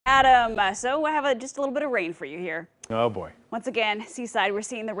Adam. So I have just a little bit of rain for you here. Oh boy. Once again, seaside, we're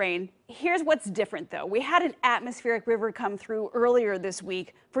seeing the rain. Here's what's different though. We had an atmospheric river come through earlier this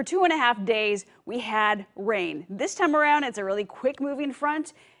week. For 2.5 days, we had rain. This time around, it's a really quick moving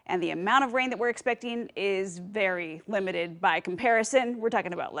front, and the amount of rain that we're expecting is very limited by comparison. We're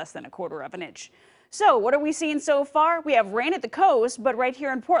talking about less than 1/4 of an inch. So what are we seeing so far? We have rain at the coast, but right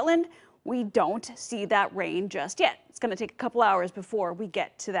here in Portland, we don't see that rain just yet. It's going to take a couple hours before we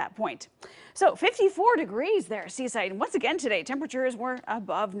get to that point. So 54 degrees there, seaside. And once again today, temperatures were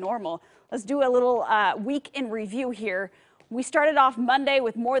above normal. Let's do a little week in review here. We started off Monday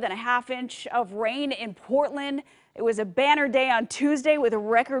with more than a ½ inch of rain in Portland. It was a banner day on Tuesday with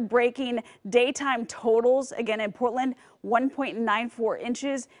record-breaking daytime totals. Again in Portland, 1.94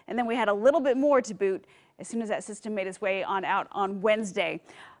 inches. And then we had a little bit more to boot as soon as that system made its way on out on Wednesday.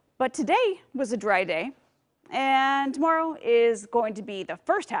 But today was a dry day, and tomorrow is going to be the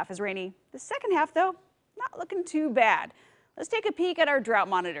first half is rainy. The second half, though, not looking too bad. Let's take a peek at our drought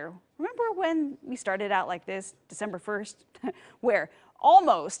monitor. Remember when we started out like this, December 1st, where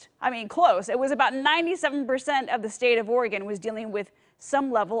close. It was about 97% of the state of Oregon was dealing with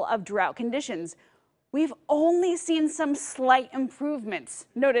some level of drought conditions. We've only seen some slight improvements.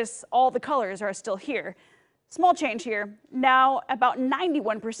 Notice all the colors are still here. Small change here. Now, about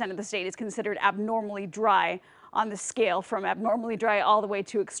 91% of the state is considered abnormally dry on the scale from abnormally dry all the way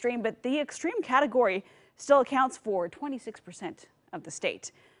to extreme, but the extreme category still accounts for 26% of the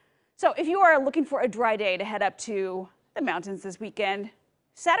state. So if you are looking for a dry day to head up to the mountains this weekend,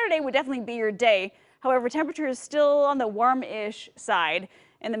 Saturday would definitely be your day. However, temperature is still on the warm-ish side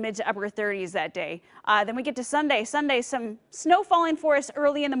in the mid to upper 30s that day. Then we get to Sunday. Sunday, some snow falling for us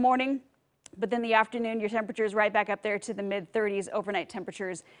early in the morning. But then the afternoon, your temperature is right back up there to the mid 30s, overnight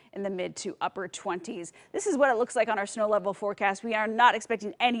temperatures in the mid to upper 20s. This is what it looks like on our snow level forecast. We are not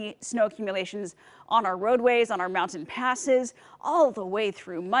expecting any snow accumulations on our roadways, on our mountain passes, all the way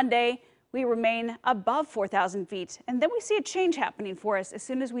through Monday. We remain above 4,000 feet. And then we see a change happening for us as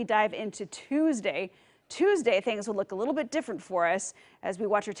soon as we dive into Tuesday. Tuesday, things will look a little bit different for us as we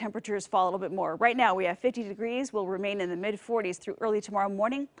watch our temperatures fall a little bit more. Right now, we have 50 degrees. We'll remain in the mid 40s through early tomorrow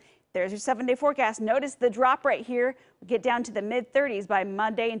morning. There's your 7-day forecast. Notice the drop right here. We'll get down to the mid 30s by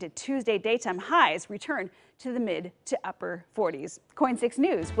Monday into Tuesday. Daytime highs return to the mid to upper 40s. KOIN 6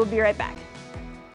 News. We'll be right back.